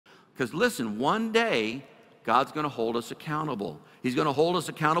Because listen, one day, God's going to hold us accountable. He's going to hold us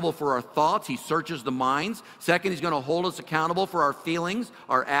accountable for our thoughts. He searches the minds. Second, he's going to hold us accountable for our feelings,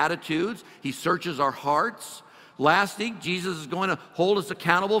 our attitudes. He searches our hearts. Lastly, Jesus is going to hold us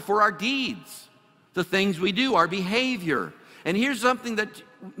accountable for our deeds, the things we do, our behavior. And here's something that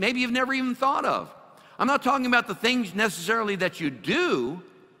maybe you've never even thought of. I'm not talking about the things necessarily that you do.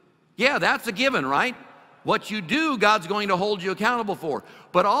 Yeah, that's a given, right? What you do, God's going to hold you accountable for.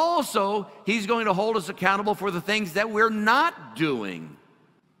 But also, he's going to hold us accountable for the things that we're not doing.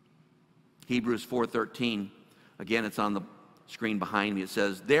 Hebrews 4:13, again, it's on the screen behind me. It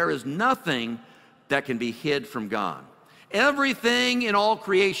says, there is nothing that can be hid from God. Everything in all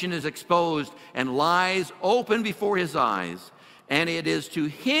creation is exposed and lies open before his eyes. And it is to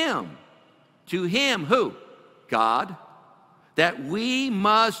him, who? God, that we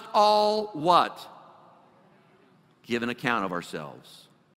must all what? Give an account of ourselves.